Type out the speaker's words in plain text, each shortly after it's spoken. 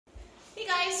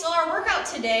So our workout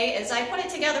today is I put it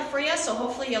together for you, so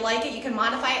hopefully you like it. You can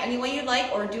modify it any way you'd like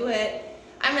or do it.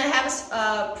 I'm going to have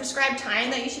a prescribed time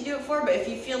that you should do it for, but if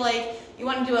you feel like you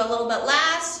want to do it a little bit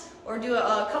less or do it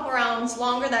a couple rounds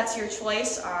longer, that's your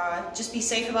choice. Just be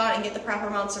safe about it and get the proper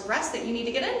amounts of rest that you need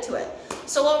to get into it.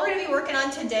 So what we're going to be working on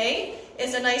today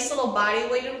is a nice little body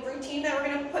weight routine that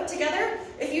we're going to put together.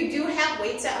 If you do have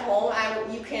weights at home,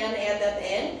 you can add them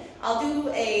in. I'll do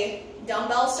a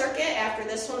dumbbell circuit after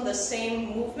this one, the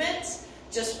same movements,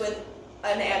 just with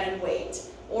an added weight.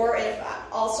 Or if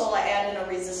also I add in a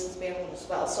resistance band one as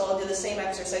well. So I'll do the same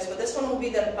exercise, but this one will be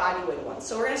the body weight one.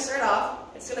 So we're going to start off.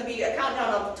 It's going to be a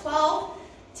countdown of 12,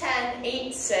 10,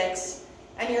 8, 6.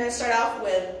 And you're going to start off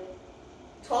with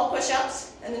 12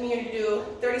 push-ups, and then you're going to do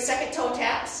 30-second toe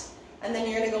taps, and then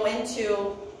you're going to go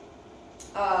into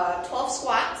 12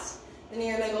 squats. Then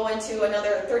you're going to go into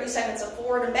another 30 seconds of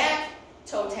forward and back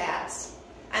toe taps.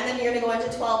 And then you're going to go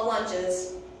into 12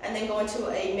 lunges, and then go into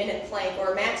a minute plank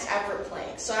or a max effort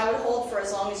plank. So I would hold for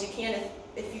as long as you can.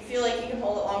 If you feel like you can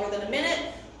hold it longer than a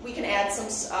minute, we can add some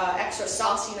extra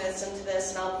sauciness into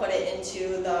this, and I'll put it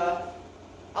into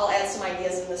I'll add some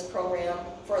ideas in this program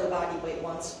for the body weight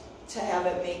ones to have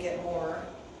it make it more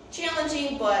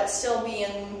challenging, but still be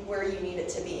in where you need it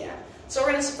to be at. So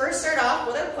we're going to first start off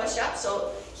with our push-ups.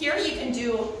 So here you can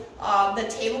do the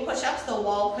table push-ups, the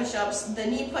wall push-ups, the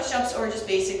knee push-ups, or just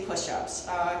basic push-ups.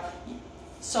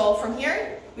 So from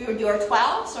here, we would do our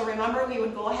 12. So remember, we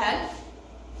would go ahead,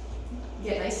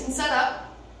 get nice and set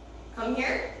up, come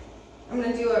here. I'm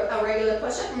going to do a regular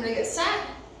push-up. I'm going to get set,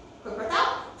 quick breath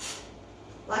out,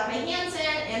 lock my hands in,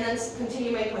 and then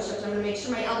continue my push-ups. I'm going to make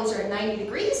sure my elbows are at 90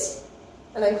 degrees,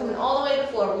 and then coming all the way to the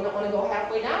floor. We don't want to go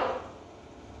halfway down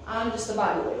on just the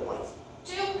body weight ones.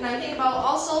 2, and I think about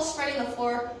also spreading the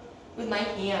floor with my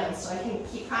hands so I can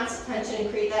keep constant tension and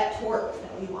create that torque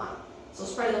that we want. So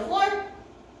spreading the floor,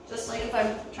 just like if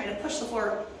I'm trying to push the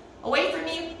floor away from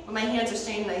me, but my hands are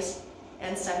staying nice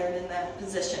and centered in that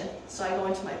position. So I go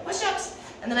into my push-ups,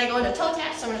 and then I go into toe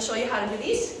taps. So I'm going to show you how to do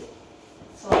these.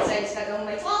 So let's say I just got to go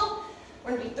into my 12.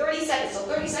 We're going to do 30 seconds. So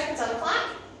 30 seconds on the clock.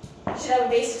 You should have a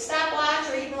basic stopwatch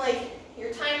or even like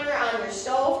your timer on your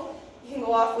stove. You can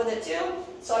go off with it too.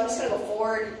 So I'm just going to go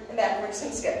forward and back. We're just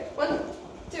going to skip. 1,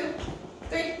 2,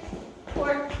 3,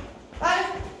 4, 5,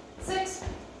 6,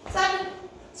 7.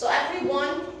 So every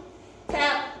one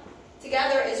tap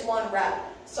together is 1 rep.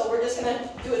 So we're just going to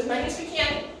do as many as we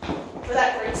can for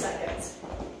that 30 seconds.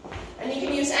 And you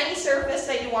can use any surface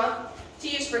that you want to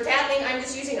use for tapping. I'm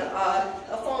just using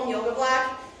a foam yoga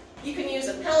block. You can use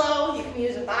a pillow, you can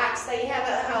use a box that you have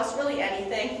at the house, really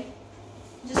anything.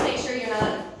 Just make sure you're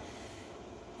not,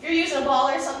 if you're using a ball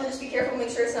or something, just be careful, make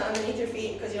sure it's not underneath your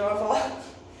feet because you don't want to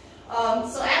fall.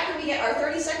 So after we get our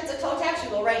 30 seconds of toe taps,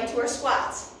 we go right into our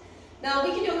squats. Now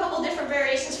we can do a couple different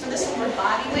variations for this one. We're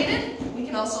body weighted. We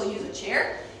can also use a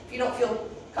chair if you don't feel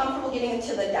comfortable getting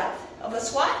into the depth of a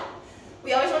squat.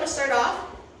 We always want to start off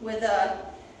with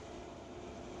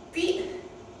feet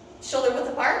shoulder width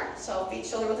apart. So feet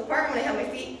shoulder width apart. I'm going to have my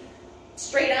feet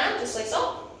straight on, just like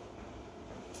so.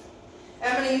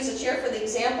 And I'm going to use a chair for the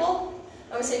example.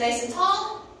 I'm going to stay nice and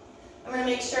tall. I'm going to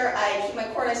make sure I keep my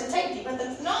core nice and tight. Deep breath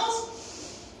into the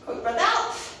nose. Quick breath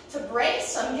out. To brace,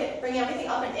 so I'm bringing everything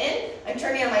up and in. I'm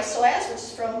turning on my psoas, which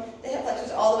is from the hip flexors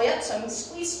all the way up. So I'm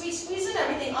squeezing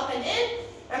everything up and in.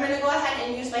 I'm going to go ahead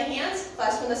and use my hands,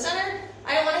 clasp in the center.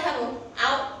 I don't want to have them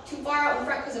out too far out in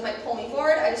front because it might pull me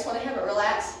forward. I just want to have it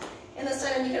relaxed in the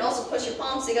center. You can also push your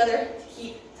palms together to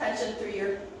keep tension through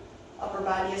your upper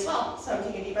body as well. So I'm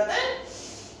taking a deep breath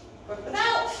in, quick breath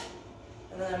out,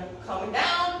 and then I'm coming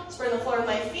down, spreading the floor with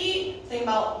my feet. Think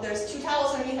about there's 2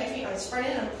 towels underneath my feet. I'm spreading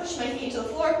and I'm pushing my feet into the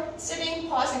floor, sitting,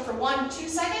 pausing for 1, 2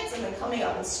 seconds, and then coming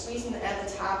up and squeezing at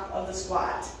the top of the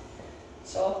squat.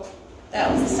 So that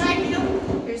was the side view.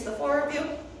 Here's the forward view.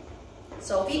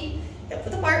 So feet hip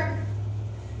width apart,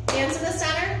 hands in the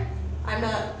center. I'm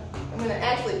going to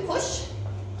actually push,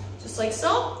 just like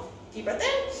so. Deep breath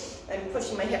in. I'm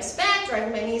pushing my hips back,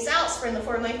 driving my knees out, spreading the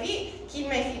floor of my feet, keeping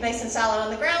my feet nice and solid on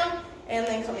the ground, and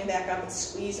then coming back up and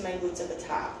squeezing my glutes at the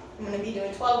top. I'm going to be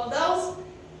doing 12 of those,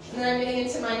 and then I'm getting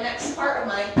into my next part of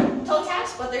my toe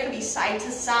taps, but they're going to be side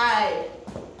to side.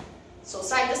 So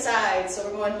side to side. So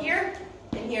we're going here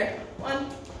and here. 1,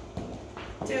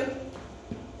 2,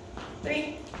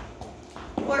 3,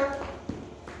 4,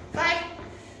 5.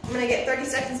 I'm going to get 30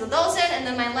 seconds of those in, and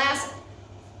then my last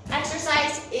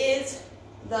exercise is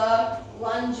the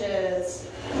lunges.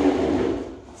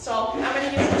 So I'm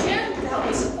going to use a chair to help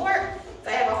me support. If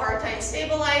I have a hard time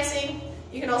stabilizing,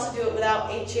 you can also do it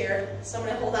without a chair. So I'm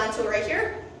going to hold on to it right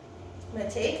here. I'm going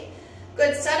to take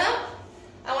good setup.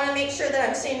 I want to make sure that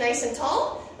I'm staying nice and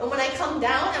tall. And when I come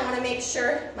down, I want to make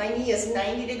sure my knee is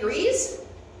 90 degrees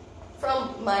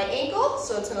from my ankle.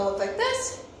 So it's going to look like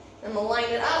this. I'm going to line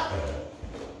it up.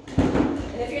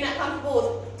 And if you're not comfortable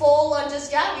with full lunges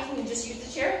yet, you can just use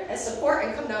the chair as support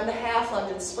and come down to half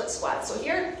lunge and split squat. So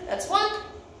here, that's 1.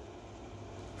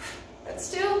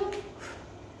 That's 2.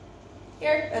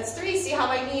 Here, that's 3. See how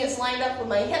my knee is lined up with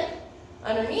my hip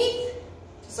underneath?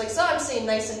 Just like so, I'm staying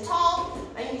nice and tall.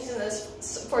 I'm using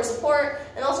this for support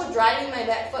and also driving my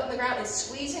back foot in the ground and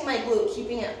squeezing my glute,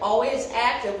 keeping it always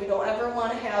active. We don't ever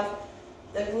want to have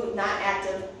the glute not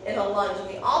active in a lunge. And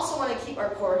we also want to keep our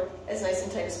core as nice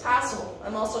and tight as possible.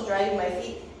 I'm also driving my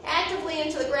feet actively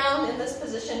into the ground in this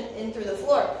position in through the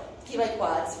floor to keep my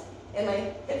quads and my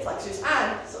hip flexors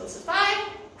on. So this is 5,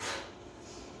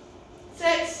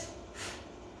 6,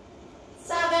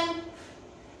 7,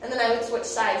 and then I would switch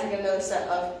sides and get another set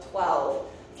of 12.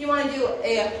 If you want to do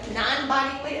a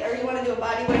non-body weight or you want to do a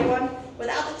body weight one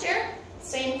without the chair,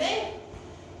 same thing.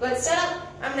 But set up,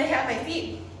 I'm going to have my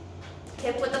feet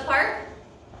hip width apart.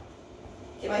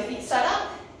 Get my feet set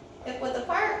up, hip width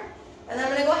apart. And then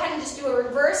I'm going to go ahead and just do a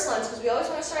reverse lunge because we always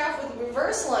want to start off with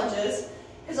reverse lunges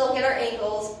because they'll get our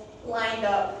ankles lined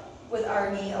up with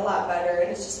our knee a lot better,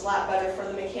 and it's just a lot better for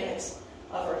the mechanics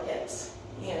of our hips.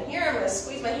 And here I'm going to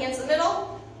squeeze my hands in the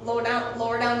middle, lower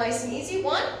down nice and easy.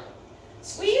 1,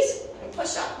 squeeze, and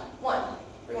push up. 1,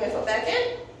 bring my foot back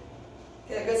in,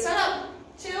 get a good setup.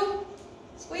 2,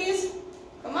 squeeze,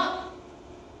 come up.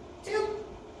 2,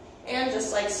 and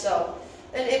just like so.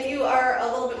 And if you are a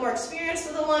little bit more experienced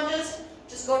with the lunges,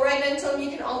 just go right into them. You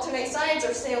can alternate sides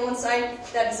or stay on one side.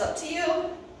 That is up to you.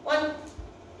 1,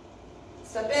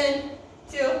 step in,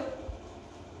 2,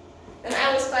 and I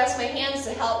always clasp my hands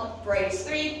to help brace.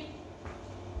 3,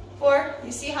 4.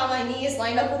 You see how my knee is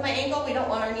lined up with my ankle? We don't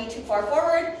want our knee too far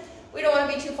forward. We don't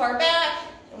want to be too far back.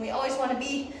 And we always want to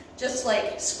be just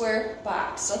like square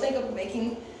box. So think of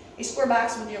making a square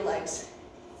box with your legs.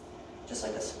 Just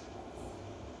like this.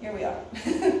 Here we are.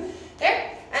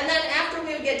 There. And then after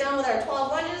we get done with our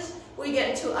 12 lunges, we get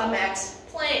into a max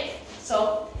plank.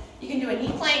 So you can do a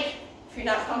knee plank if you're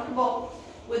not comfortable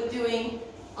with doing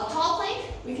a tall plank.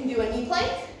 We can do a knee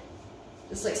plank,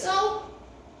 just like so.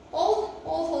 Hold,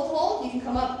 hold, hold, hold. You can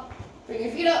come up, bring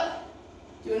your feet up,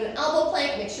 doing an elbow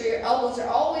plank. Make sure your elbows are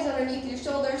always underneath your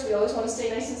shoulders. We always want to stay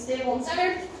nice and stable and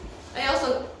centered. I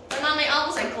also, when I'm on my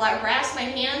elbows, I grasp my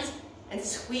hands and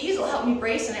squeeze. Will help me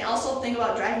brace. And I also think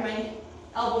about driving my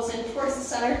elbows in towards the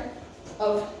center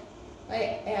of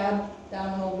my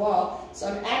abdominal wall. So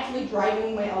I'm actually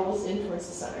driving my elbows in towards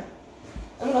the center.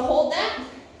 I'm going to hold that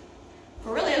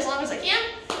for really as long as I can.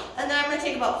 And then I'm going to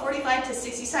take about 45 to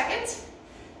 60 seconds.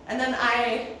 And then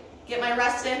I get my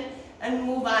rest in and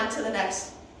move on to the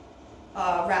next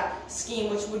rep scheme,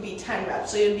 which would be 10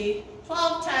 reps. So it would be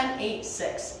 12, 10, 8,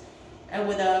 6. And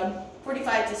with a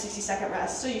 45 to 60 second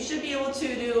rest. So you should be able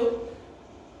to do,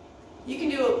 you can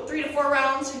do 3 to 4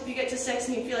 rounds. If you get to 6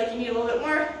 and you feel like you need a little bit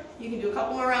more, you can do a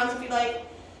couple more rounds if you like.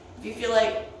 If you feel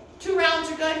like 2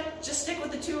 rounds are good, just stick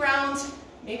with the 2 rounds.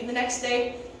 Maybe the next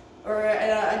day or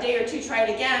a day or 2 try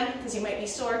it again because you might be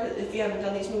sore if you haven't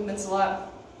done these movements a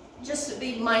lot. Just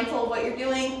be mindful of what you're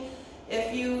doing.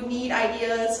 If you need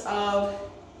ideas of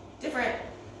different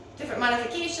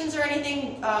modifications or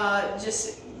anything,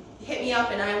 just hit me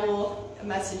up and I will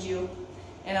message you,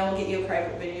 and I will get you a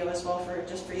private video as well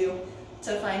just for you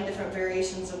to find different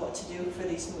variations of what to do for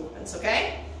these movements,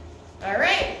 okay? All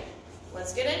right,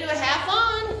 let's get into it. Have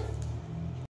fun.